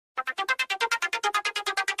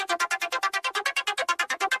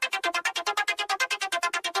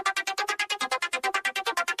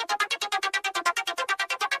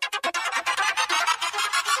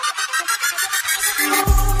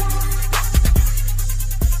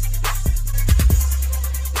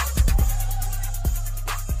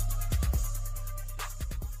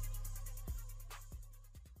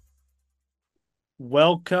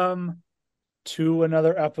Welcome to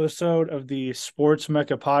another episode of the Sports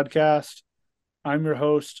Mecca podcast. I'm your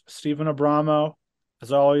host, Stephen Abramo.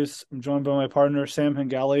 As always, I'm joined by my partner, Sam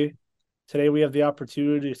Hengeli. Today, we have the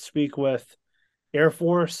opportunity to speak with Air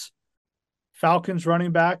Force Falcons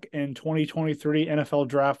running back and 2023 NFL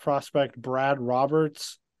draft prospect Brad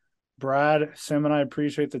Roberts. Brad, Sam, and I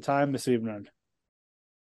appreciate the time this evening.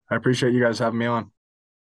 I appreciate you guys having me on.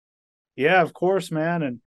 Yeah, of course, man.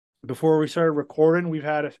 And before we started recording, we've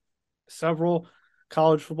had several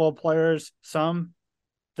college football players, some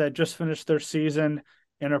that just finished their season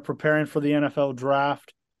and are preparing for the NFL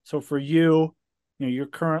draft. So for you, you're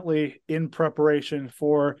currently in preparation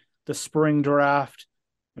for the spring draft.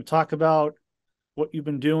 And talk about what you've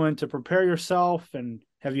been doing to prepare yourself, and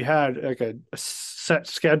have you had like a set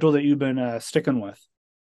schedule that you've been sticking with?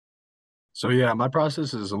 So yeah, my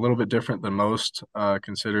process is a little bit different than most,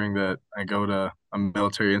 considering that I go to a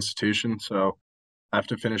military institution. So I have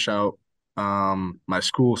to finish out my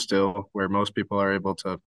school still, where most people are able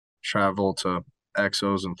to travel to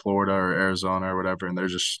Exos in Florida or Arizona or whatever, and they're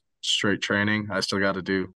just straight training. I still got to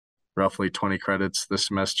do roughly 20 credits this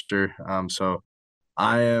semester. So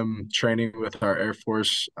I am training with our Air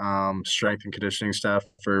Force strength and conditioning staff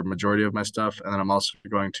for majority of my stuff, and then I'm also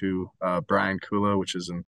going to Brian Kula, which is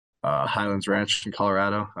in Highlands Ranch in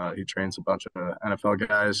Colorado. He trains a bunch of NFL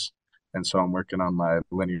guys, and so I'm working on my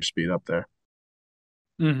linear speed up there.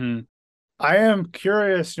 Mm-hmm. I am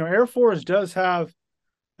curious. Air Force does have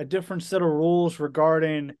a different set of rules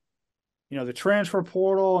regarding, the transfer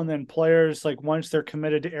portal, and then players like once they're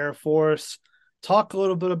committed to Air Force. Talk a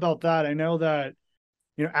little bit about that. I know that,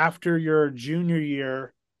 after your junior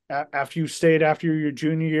year, after you stayed after your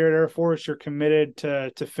junior year at Air Force, you're committed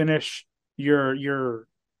to finish your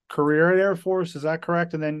career at Air Force. Is that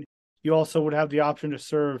correct? And then you also would have the option to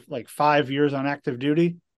serve like 5 years on active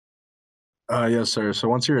duty. Yes, sir. So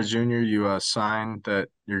once you're a junior, you sign that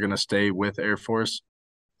you're going to stay with Air Force.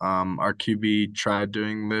 Our QB tried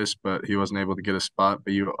doing this, but he wasn't able to get a spot.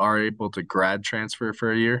 But you are able to grad transfer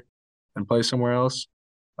for a year and play somewhere else.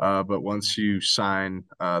 But once you sign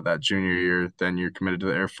that junior year, then you're committed to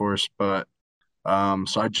the Air Force. But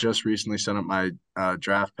so I just recently sent up my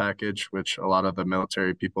draft package, which a lot of the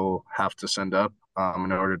military people have to send up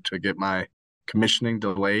in order to get my commissioning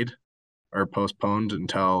delayed or postponed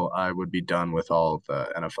until I would be done with all of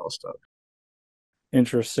the NFL stuff.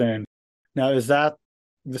 Interesting. Now, is that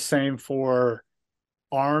the same for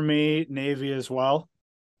Army, Navy as well?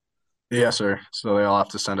 Yes, sir. So they all have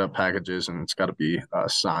to send up packages, and it's got to be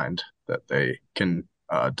signed that they can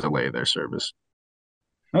delay their service.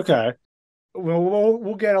 Okay.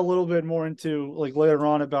 We'll get a little bit more into like later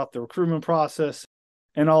on about the recruitment process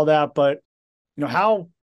and all that, but how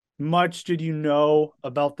much did you know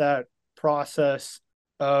about that process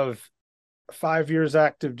of 5 years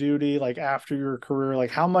active duty, like after your career? Like,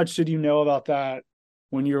 how much did you know about that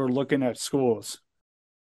when you were looking at schools?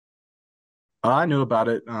 I knew about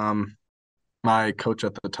it. My coach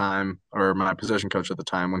at the time, or my position coach at the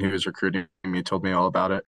time, when he was recruiting me, told me all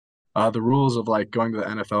about it. The rules of like going to the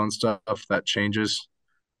NFL and stuff that changes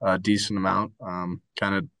a decent amount.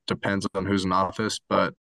 Kind of depends on who's in office,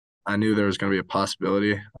 but I knew there was going to be a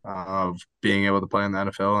possibility of being able to play in the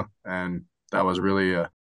NFL, and that was really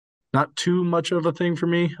not too much of a thing for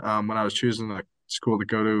me when I was choosing a school to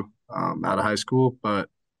go to out of high school, but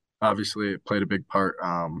obviously it played a big part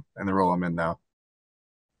in the role I'm in now.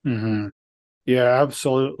 Mm-hmm. Yeah,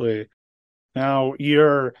 absolutely. Now,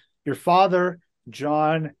 your father,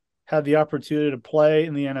 John, had the opportunity to play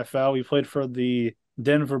in the NFL. He played for the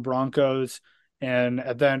Denver Broncos and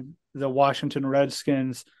then the Washington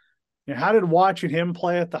Redskins. And how did watching him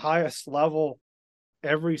play at the highest level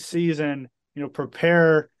every season,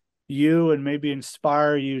 prepare you and maybe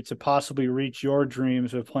inspire you to possibly reach your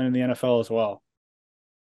dreams of playing in the NFL as well?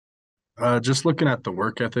 Just looking at the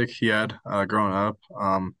work ethic he had growing up,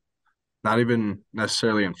 not even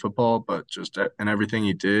necessarily in football, but just in everything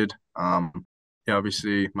he did. Yeah,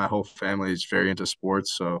 obviously, my whole family is very into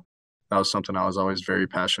sports, so that was something I was always very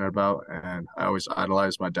passionate about, and I always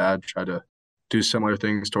idolized my dad, tried to do similar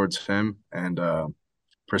things towards him, and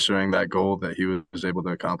pursuing that goal that he was able to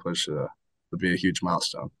accomplish would be a huge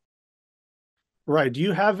milestone. Right. Do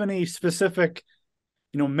you have any specific,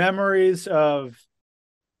 memories of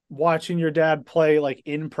watching your dad play like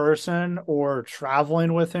in person or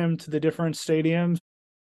traveling with him to the different stadiums?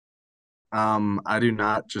 I do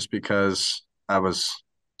not, just because I was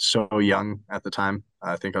so young at the time.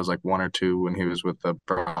 I think I was like one or two when he was with the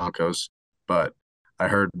Broncos, but I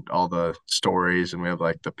heard all the stories and we have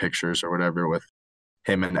like the pictures or whatever with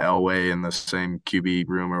him and Elway in the same QB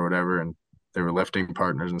room or whatever, and they were lifting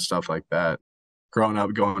partners and stuff like that. growing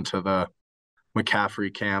up going to the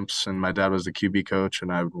McCaffrey camps, and my dad was the QB coach,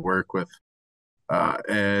 and I would work with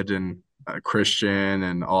Ed and Christian,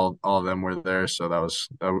 and all of them were there. So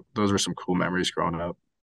those were some cool memories growing up.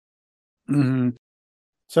 Hmm.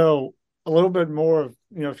 So a little bit more of,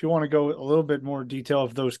 if you want to go a little bit more detail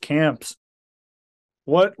of those camps,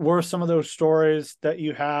 what were some of those stories that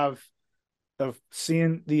you have of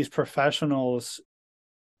seeing these professionals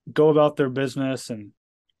go about their business and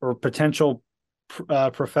or potential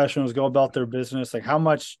professionals go about their business? Like how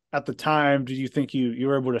much at the time did you think you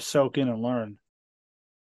were able to soak in and learn?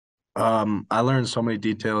 I learned so many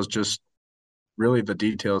details, just really the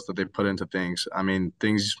details that they put into things. I mean,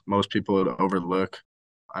 things most people would overlook.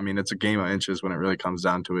 I mean, it's a game of inches when it really comes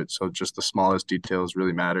down to it. So just the smallest details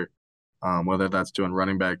really matter. Whether that's doing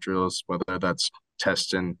running back drills, whether that's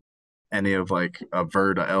testing any of like a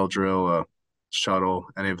vert, a L drill, a shuttle,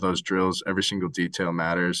 any of those drills, every single detail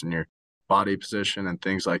matters, and your body position and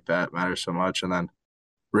things like that matter so much. And then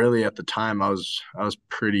really at the time I was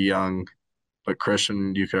pretty young, but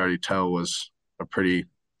Christian, you could already tell, was a pretty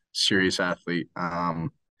serious athlete.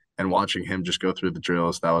 And watching him just go through the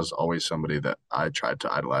drills, that was always somebody that I tried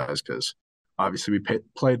to idolize because obviously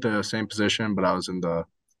played the same position, but I was in the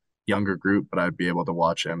younger group, but I'd be able to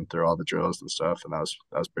watch him through all the drills and stuff, and that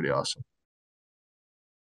was pretty awesome.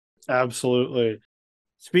 Absolutely.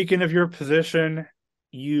 Speaking of your position,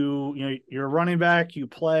 you're a running back. You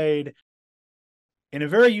played in a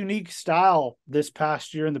very unique style this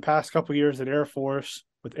past year, in the past couple of years at Air Force,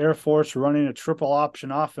 with Air Force running a triple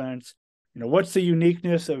option offense. What's the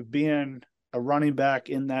uniqueness of being a running back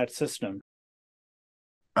in that system?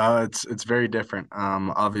 It's very different.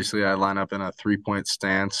 Obviously, I line up in a 3-point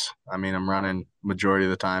stance. I mean, I'm running majority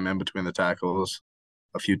of the time in between the tackles.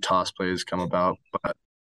 A few toss plays come about, but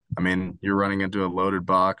I mean, you're running into a loaded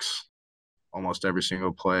box almost every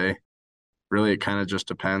single play. Really, it kind of just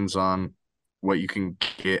depends on what you can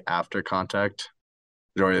get after contact.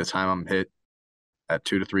 Majority of the time, I'm hit at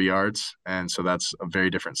 2 to 3 yards, and so that's a very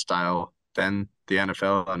different style than the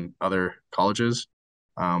NFL and other colleges.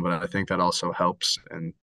 But I think that also helps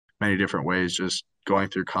in many different ways, just going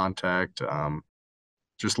through contact,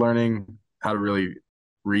 just learning how to really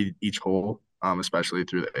read each hole, especially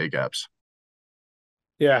through the A gaps.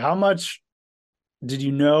 Yeah, how much did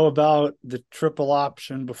you know about the triple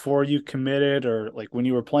option before you committed, or like when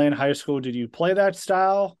you were playing high school? Did you play that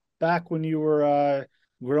style back when you were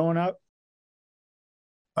growing up?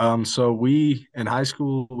 So we in high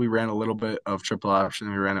school we ran a little bit of triple option.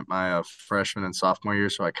 We ran it my freshman and sophomore year,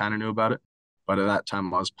 so I kind of knew about it. But at that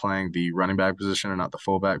time, I was playing the running back position and not the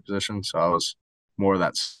fullback position, so I was more of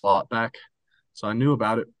that slot back. So I knew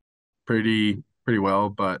about it pretty well,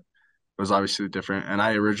 but it was obviously different. And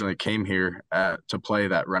I originally came here to play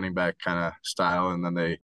that running back kind of style, and then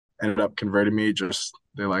they ended up converting me. Just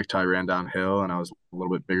they liked how I ran downhill, and I was a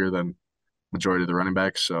little bit bigger than majority of the running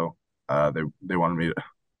backs, so they wanted me to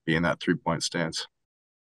be in that 3-point stance.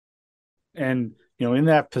 And in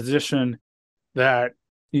that position that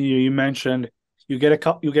you mentioned, you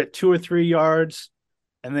get 2 or 3 yards,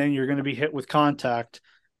 and then you're going to be hit with contact.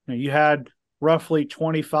 You had roughly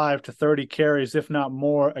 25 to 30 carries, if not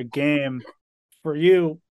more, a game for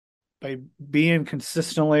you by being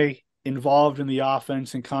consistently involved in the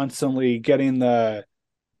offense and constantly getting the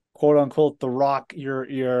quote unquote the rock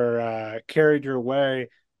you're carried your way.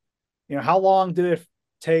 How long did it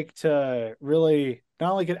take to really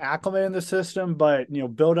not only get acclimated in the system, but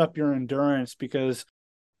build up your endurance? Because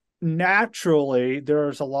naturally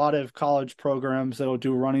there's a lot of college programs that'll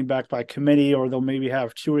do running back by committee, or they'll maybe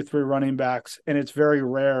have 2 or 3 running backs, and it's very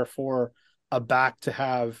rare for a back to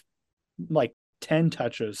have like 10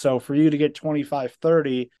 touches. So for you to get 25,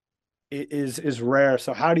 30 is rare.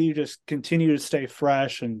 So how do you just continue to stay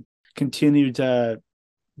fresh and continue to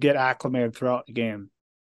get acclimated throughout the game?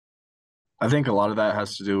 I think a lot of that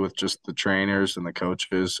has to do with just the trainers and the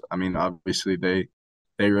coaches. I mean, obviously they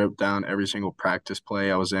wrote down every single practice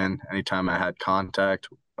play I was in. Anytime I had contact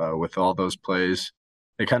with all those plays,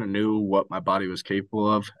 they kind of knew what my body was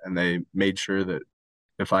capable of, and they made sure that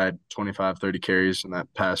if I had 25, 30 carries in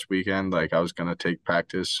that past weekend, like I was going to take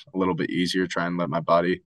practice a little bit easier, try and let my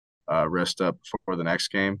body rest up for the next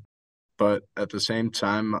game. But at the same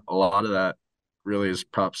time, a lot of that really is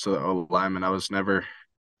props to the O lineman. I was never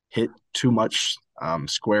hit too much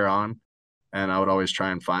square on, and I would always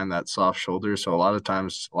try and find that soft shoulder. So a lot of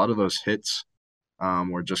times, a lot of those hits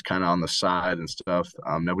were just kind of on the side and stuff.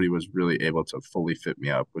 Nobody was really able to fully fit me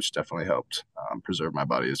up, which definitely helped preserve my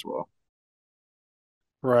body as well.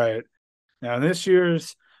 Right. Now, this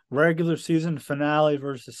year's regular season finale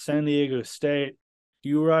versus San Diego State,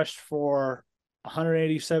 you rushed for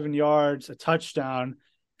 187 yards, a touchdown,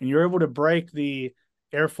 and you're able to break the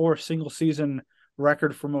Air Force single season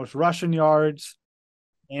record for most rushing yards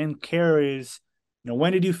and carries.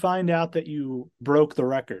 When did you find out that you broke the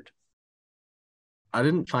record? I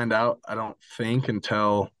didn't find out, I don't think,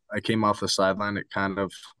 until I came off the sideline. It kind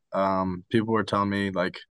of people were telling me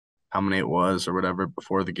like how many it was or whatever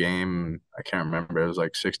before the game. I can't remember. It was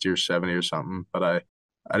like 60 or 70 or something, but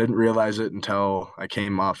I didn't realize it until I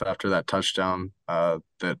came off after that touchdown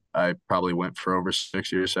that I probably went for over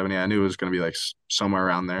 60 or 70. I knew it was going to be like somewhere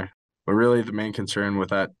around there. But really, the main concern with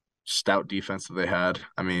that stout defense that they had,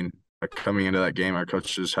 I mean, coming into that game, our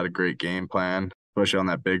coaches had a great game plan, especially on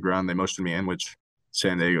that big run. They motioned me in, which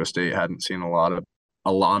San Diego State hadn't seen a lot of.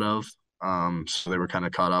 So they were kind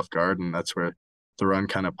of caught off guard, and that's where the run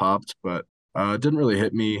kind of popped. But it didn't really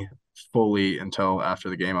hit me fully until after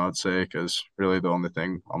the game, I would say, because really the only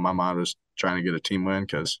thing on my mind was trying to get a team win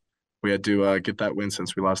because we had to get that win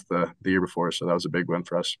since we lost the year before. So that was a big win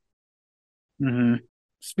for us. Mm-hmm.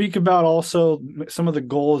 Speak about also some of the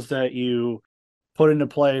goals that you put into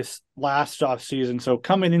place last off season. So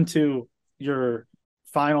coming into your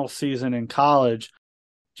final season in college,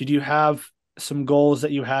 did you have some goals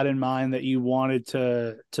that you had in mind that you wanted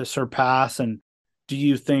to surpass? And do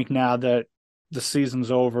you think now that the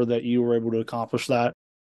season's over that you were able to accomplish that?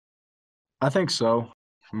 I think so.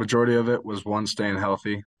 Majority of it was one, staying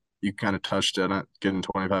healthy. You kind of touched on it, getting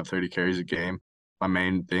 25, 30 carries a game. My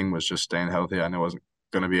main thing was just staying healthy. I knew I wasn't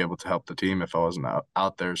going to be able to help the team if I wasn't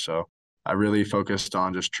out there. So I really focused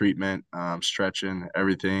on just treatment, stretching,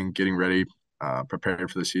 everything, getting ready,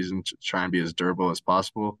 prepared for the season, to try and be as durable as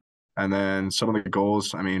possible. And then some of the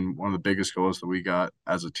goals, I mean, one of the biggest goals that we got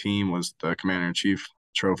as a team was the Commander in Chief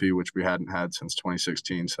trophy, which we hadn't had since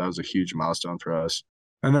 2016. So that was a huge milestone for us.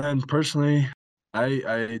 And then personally,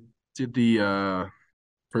 I did the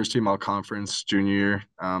first team all conference junior year,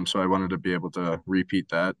 so I wanted to be able to repeat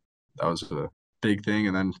that. That was a big thing,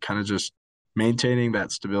 and then kind of just maintaining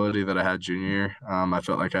that stability that I had junior year. I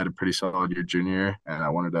felt like I had a pretty solid year junior year, and I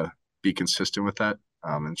wanted to be consistent with that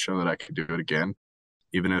and show that I could do it again,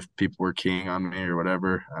 even if people were keying on me or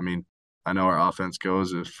whatever. I mean, I know our offense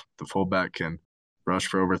goes if the fullback can rush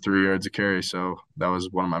for over 3 yards a carry. So that was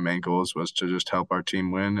one of my main goals, was to just help our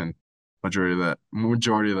team win. And majority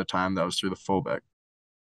of the time that was through the fullback.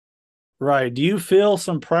 Right. Do you feel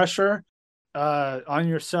some pressure on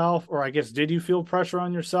yourself, or I guess did you feel pressure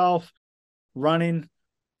on yourself running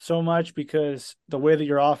so much because the way that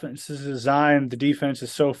your offense is designed, the defense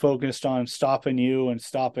is so focused on stopping you and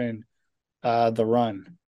stopping the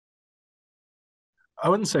run? I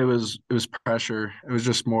wouldn't say it was pressure. It was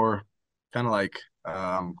just more kind of like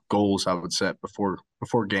goals I would set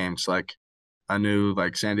before games. Like I knew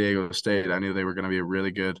like San Diego State, I knew they were going to be a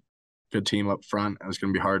really good team up front. It was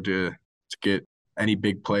going to be hard to get any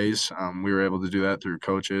big plays. We were able to do that through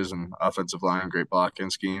coaches and offensive line, great blocking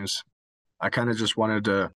schemes. I kind of just wanted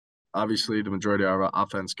to, obviously, the majority of our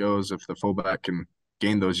offense goes if the fullback can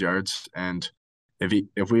gain those yards, and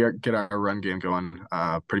if we get our run game going,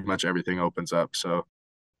 pretty much everything opens up. So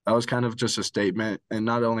that was kind of just a statement, and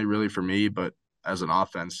not only really for me, but as an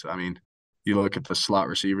offense. I mean, you look at the slot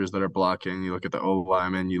receivers that are blocking, you look at the O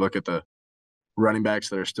linemen, you look at the running backs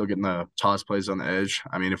that are still getting the toss plays on the edge.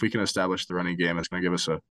 I mean, if we can establish the running game, it's going to give us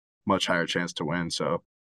a much higher chance to win. So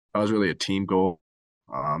that was really a team goal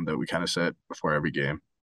that we kind of set before every game.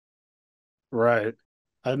 Right.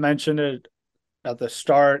 I mentioned it at the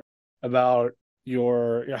start about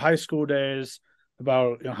your high school days,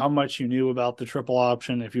 about how much you knew about the triple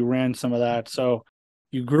option if you ran some of that. So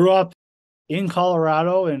you grew up in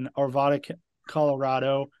Colorado, in Arvada,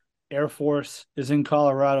 Colorado. Air Force is in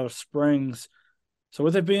Colorado Springs. So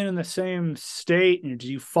with it being in the same state,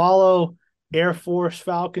 do you follow Air Force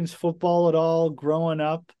Falcons football at all growing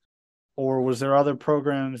up, or was there other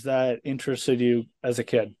programs that interested you as a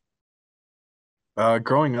kid?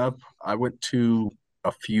 Growing up, I went to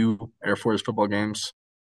a few Air Force football games.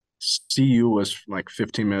 CU was like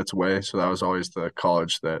 15 minutes away, so that was always the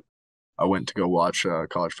college that I went to go watch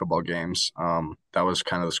college football games. That was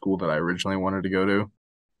kind of the school that I originally wanted to go to.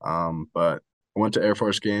 But I went to Air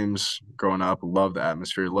Force games growing up, loved the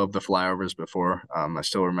atmosphere, loved the flyovers before. I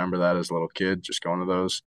still remember that as a little kid, just going to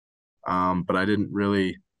those. But I didn't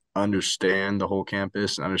really understand the whole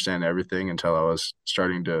campus and understand everything until I was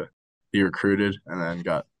starting to be recruited and then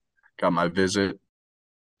got my visit.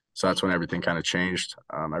 So that's when everything kind of changed.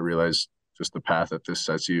 I realized just the path that this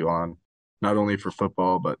sets you on, not only for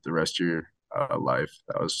football, but the rest of your life.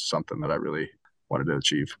 That was something that I really wanted to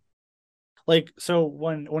achieve. Like, so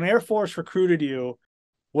when Air Force recruited you,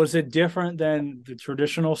 was it different than the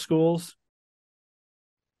traditional schools?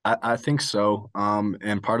 I think so.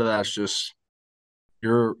 And part of that's just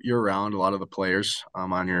you're around a lot of the players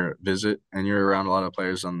on your visit, and you're around a lot of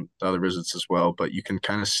players on the other visits as well. But you can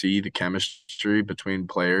kind of see the chemistry between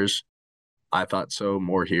players. I thought so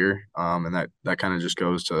more here, and that kind of just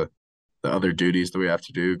goes to the other duties that we have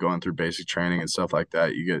to do, going through basic training and stuff like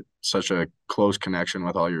that. You get such a close connection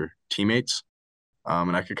with all your teammates,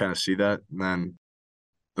 and I could kind of see that. And then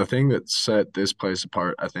the thing that set this place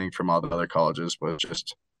apart, I think, from all the other colleges was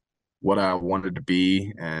just what I wanted to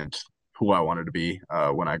be and who I wanted to be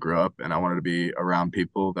when I grew up. And I wanted to be around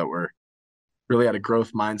people that were really had a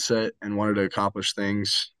growth mindset and wanted to accomplish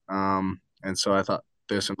things. And so I thought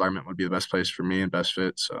this environment would be the best place for me and best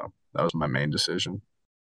fit. So that was my main decision.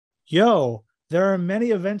 Yo, there are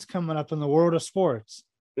many events coming up in the world of sports.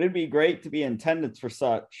 It'd be great to be in attendance for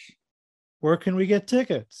such. Where can we get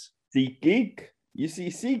tickets? SeatGeek. You see,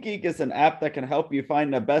 SeatGeek is an app that can help you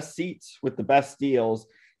find the best seats with the best deals.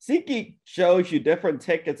 SeatGeek shows you different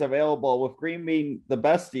tickets available, with green being the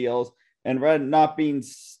best deals and red not being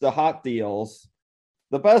the hot deals.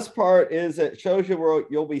 The best part is it shows you where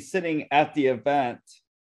you'll be sitting at the event.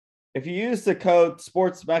 If you use the code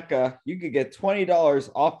SportsMecca, you could get $20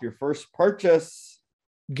 off your first purchase.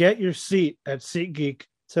 Get your seat at SeatGeek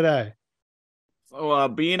today. So,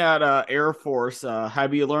 being at Air Force,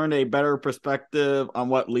 have you learned a better perspective on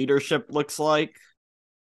what leadership looks like?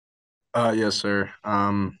 Yes, sir.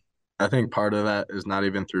 I think part of that is not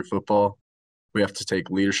even through football. We have to take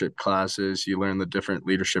leadership classes. You learn the different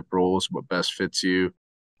leadership roles, what best fits you.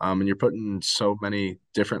 And you're put in so many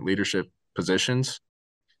different leadership positions.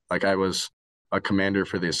 Like I was a commander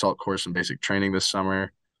for the assault course and basic training this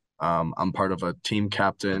summer. I'm part of a team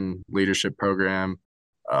captain leadership program.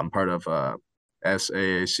 I'm part of a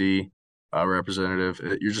SAAC representative.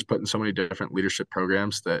 You're just put in so many different leadership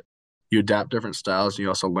programs that you adapt different styles, and you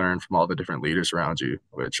also learn from all the different leaders around you,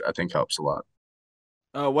 which I think helps a lot.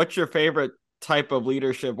 What's your favorite type of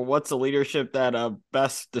leadership, or what's the leadership that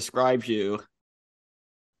best describes you?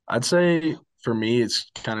 I'd say for me,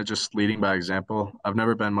 it's kind of just leading by example. I've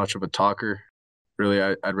never been much of a talker. Really,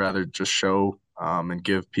 I'd rather just show and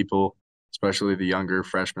give people, especially the younger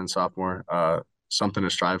freshmen, sophomore, something to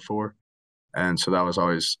strive for. And so that was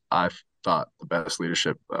always, I thought, the best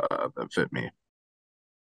leadership that fit me.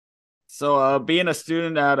 So, being a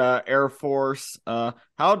student at Air Force,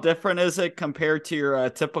 how different is it compared to your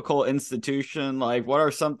typical institution? Like, what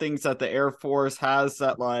are some things that the Air Force has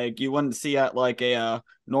that like you wouldn't see at like a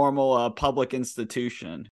normal public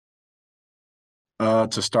institution?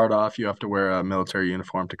 To start off, you have to wear a military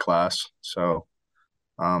uniform to class. So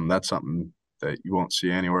that's something that you won't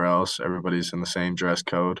see anywhere else. Everybody's in the same dress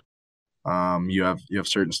code. You have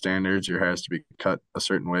certain standards. Your hair has to be cut a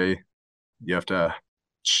certain way. You have to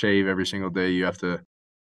shave every single day. You have to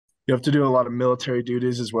do a lot of military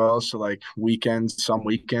duties as well. So like weekends, some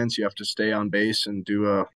weekends you have to stay on base and do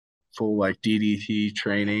a full like DDT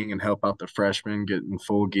training and help out the freshmen get in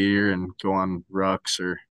full gear and go on rucks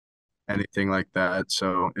or anything like that.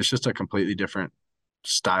 So it's just a completely different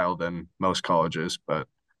style than most colleges, but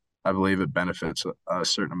I believe it benefits a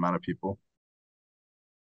certain amount of people.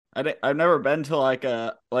 I've never been to like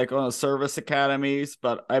one of the service academies,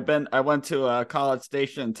 but I went to a College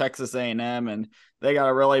Station in Texas A&M, and they got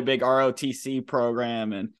a really big ROTC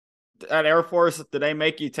program. And at Air Force, do they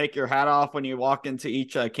make you take your hat off when you walk into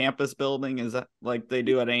each campus building? Is that like they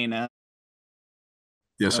do at A&M?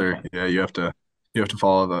 Yes, sir. Okay. Yeah, you have to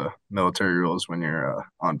follow the military rules when you're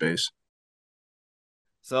on base.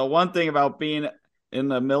 So one thing about being in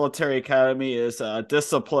the military academy is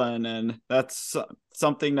discipline, and that's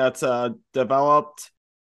something that's developed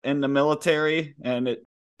in the military, and it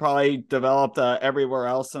probably developed everywhere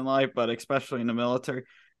else in life, but especially in the military.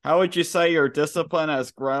 How would you say your discipline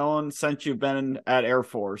has grown since you've been at Air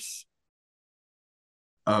Force?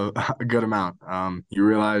 A good amount. You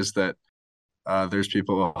realize that there's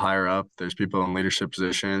people higher up, there's people in leadership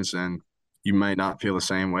positions, and you might not feel the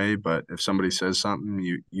same way, but if somebody says something,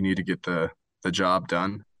 you need to get the job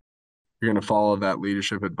done. You're gonna follow that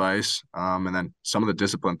leadership advice. And then some of the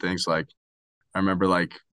discipline things, like I remember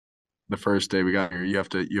like the first day we got here, you have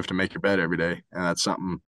to make your bed every day, and that's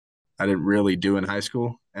something I didn't really do in high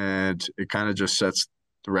school, and it kind of just sets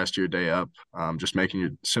the rest of your day up. Just making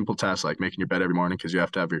your simple tasks like making your bed every morning because you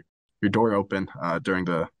have to have your door open during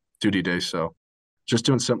the duty day. So just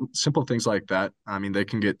doing some simple things like that. I mean, they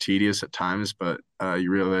can get tedious at times, but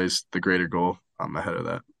you realize the greater goal ahead of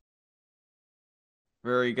that.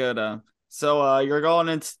 Very good. So you're going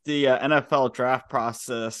into the NFL draft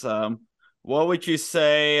process. What would you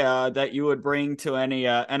say that you would bring to any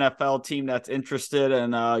NFL team that's interested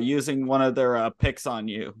in using one of their picks on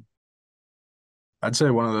you? I'd say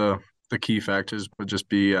one of the key factors would just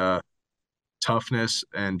be toughness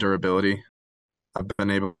and durability. I've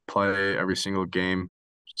been able to play every single game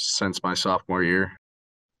since my sophomore year.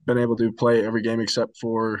 Been able to play every game except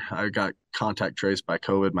for I got contact traced by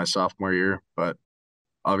COVID my sophomore year, but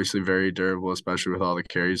obviously very durable, especially with all the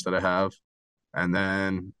carries that I have. And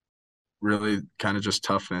then really kind of just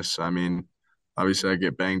toughness. I mean, obviously I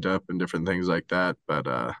get banged up and different things like that, but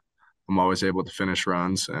I'm always able to finish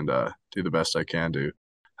runs and do the best I can to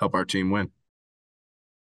help our team win.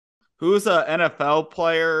 Who's a NFL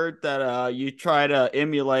player that you try to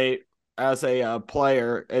emulate as a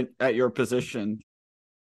player at your position?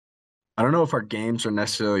 I don't know if our games are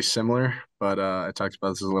necessarily similar, but I talked about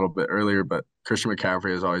this a little bit earlier. But Christian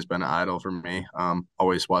McCaffrey has always been an idol for me.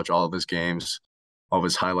 Always watch all of his games, all of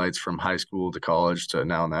his highlights from high school to college to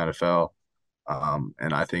now in the NFL.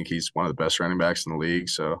 And I think he's one of the best running backs in the league.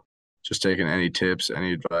 So just taking any tips,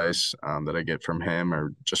 any advice that I get from him,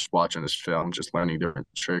 or just watching his film, just learning different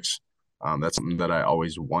tricks. That's something that I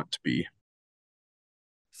always want to be.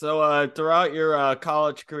 So throughout your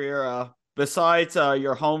college career, besides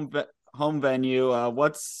your home venue,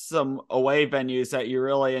 what's some away venues that you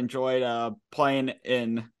really enjoyed playing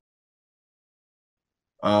in?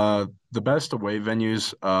 The best away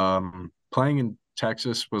venues, playing in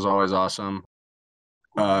Texas was always awesome.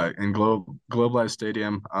 In Globe Life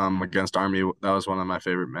Stadium, against Army, that was one of my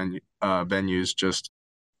favorite venues. Just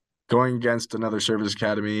going against another service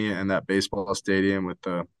academy and that baseball stadium with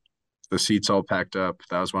the seats all packed up,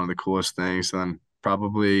 that was one of the coolest things. And then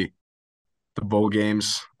probably the bowl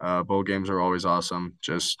games. Bowl games are always awesome.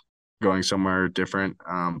 Just going somewhere different,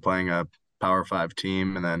 playing a Power Five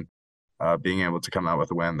team, and then being able to come out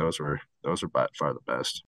with a win. Those were by far the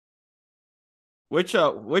best.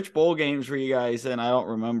 Which bowl games were you guys in? I don't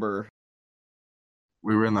remember.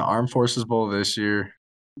 We were in the Armed Forces Bowl this year,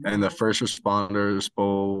 and the First Responders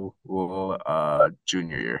Bowl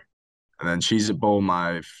junior year, and then Cheez It Bowl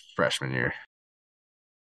my freshman year.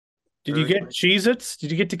 Did you get Cheez-Its?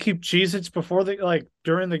 Did you get to keep Cheez-Its before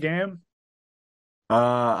during the game?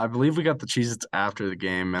 I believe we got the Cheez-Its after the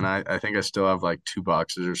game, and I think I still have like 2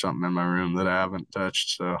 boxes or something in my room that I haven't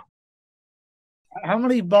touched. So, How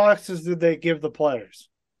many boxes did they give the players?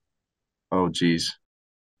 oh geez,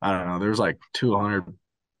 I don't know. There's like 200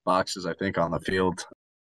 boxes I think on the field.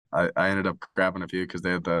 I ended up grabbing a few because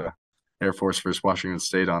they had the Air Force First Washington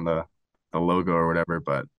State on the logo or whatever,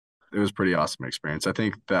 but it was a pretty awesome experience. I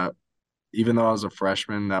think that even though I was a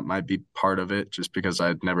freshman, that might be part of it, just because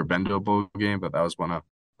I'd never been to a bowl game, but that was one of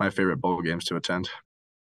my favorite bowl games to attend.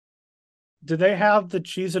 Did they have the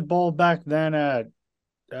Cheez-It Bowl back then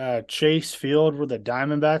at Chase Field where the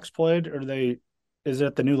Diamondbacks played, or is it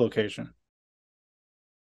at the new location?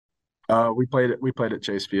 We played at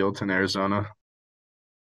Chase Field in Arizona.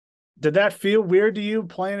 Did that feel weird to you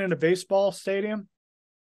playing in a baseball stadium?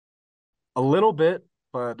 A little bit,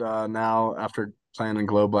 but now after playing in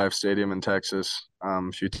Globe Life Stadium in Texas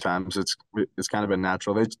a few times, it's kind of been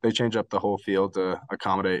natural. They change up the whole field to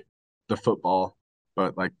accommodate the football,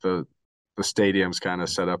 but like the stadium's kind of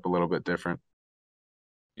set up a little bit different.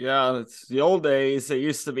 Yeah, it's the old days. It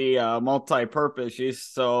used to be multi-purpose use,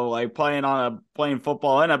 so like playing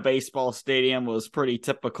football in a baseball stadium was pretty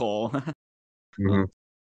typical. Mhm.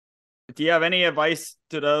 Do you have any advice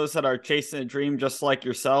to those that are chasing a dream just like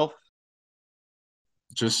yourself?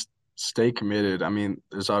 Just stay committed. I mean,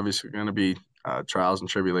 there's obviously going to be trials and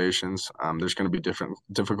tribulations. There's going to be different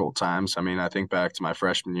difficult times. I mean, I think back to my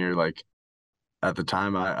freshman year, like at the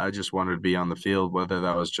time, I just wanted to be on the field, whether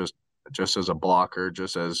that was just as a blocker,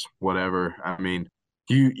 just as whatever. I mean,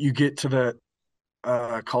 you get to that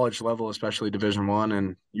college level, especially Division I,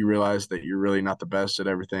 and you realize that you're really not the best at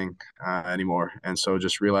everything anymore. And so,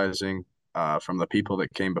 just realizing from the people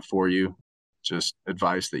that came before you, just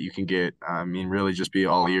advice that you can get. I mean, really, just be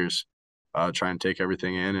all ears. Try and take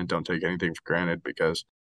everything in, and don't take anything for granted, because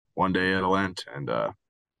one day it'll end, and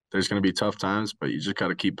there's going to be tough times, but you just got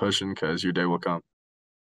to keep pushing because your day will come.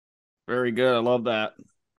 Very good. I love that.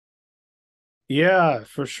 Yeah,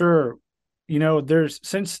 for sure.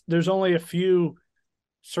 Since there's only a few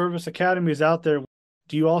service academies out there,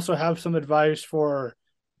 do you also have some advice for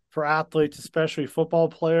athletes, especially football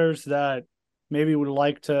players that maybe would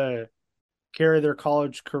like to carry their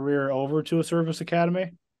college career over to a service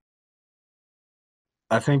academy?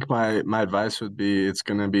 I think my advice would be it's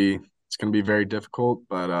gonna be very difficult,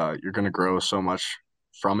 but you're gonna grow so much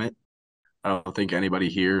from it. I don't think anybody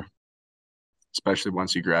here, especially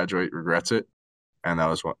once you graduate, regrets it. And that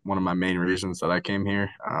was one of my main reasons that I came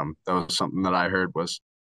here. That was something that I heard was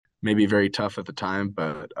maybe very tough at the time,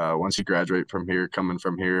 but once you graduate from here, coming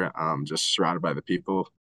from here, just surrounded by the people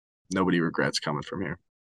nobody regrets coming from here.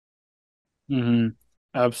 Mm-hmm.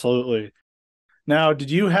 Absolutely. Now, did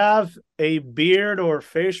you have a beard or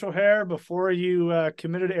facial hair before you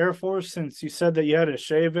committed to Air Force, since you said that you had to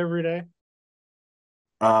shave every day?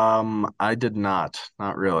 I did not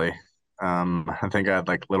really. I think I had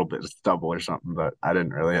like a little bit of stubble or something, but I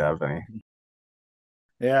didn't really have any.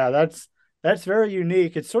 Yeah, that's very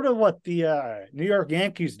unique. It's sort of what the New York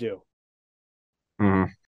Yankees do. Hmm.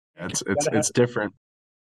 You It's gotta have, it's different.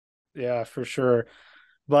 yeah, for sure.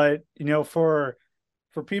 But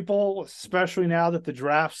for people, especially now that the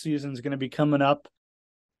draft season is going to be coming up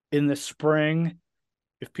in the spring,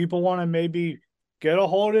 if people want to maybe get a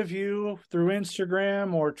hold of you through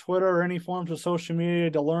Instagram or Twitter or any forms of social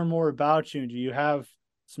media to learn more about you, do you have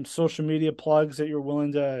some social media plugs that you're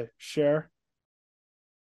willing to share?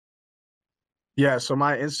 Yeah, so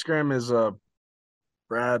my Instagram is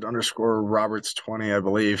Brad underscore Roberts 20, I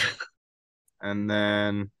believe. And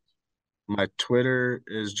then my Twitter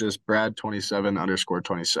is just Brad 27 underscore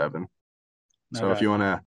 27. So if Okay. you want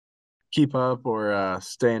to keep up or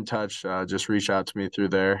stay in touch, just reach out to me through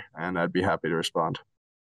there and I'd be happy to respond.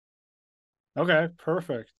 Okay,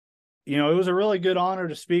 perfect. It was a really good honor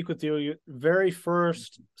to speak with you. Very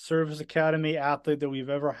first Service Academy athlete that we've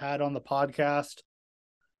ever had on the podcast.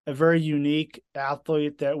 A very unique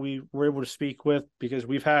athlete that we were able to speak with, because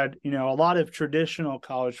we've had, a lot of traditional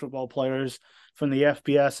college football players from the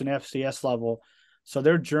FBS and FCS level. So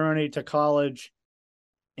their journey to college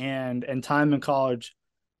and time in college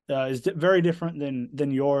is very different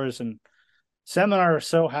than yours. And Sam and I are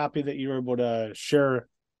so happy that you were able to share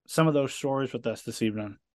some of those stories with us this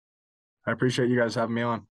evening. I appreciate you guys having me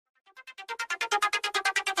on.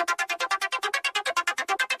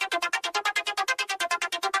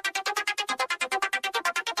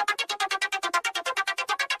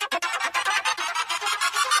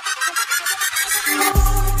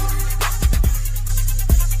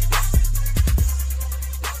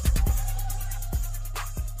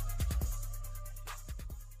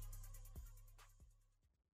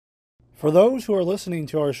 For those who are listening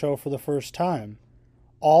to our show for the first time,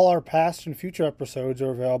 all our past and future episodes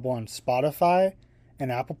are available on Spotify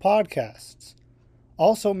and Apple Podcasts.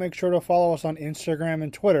 Also, make sure to follow us on Instagram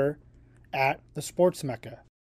and Twitter at The Sports Mecca.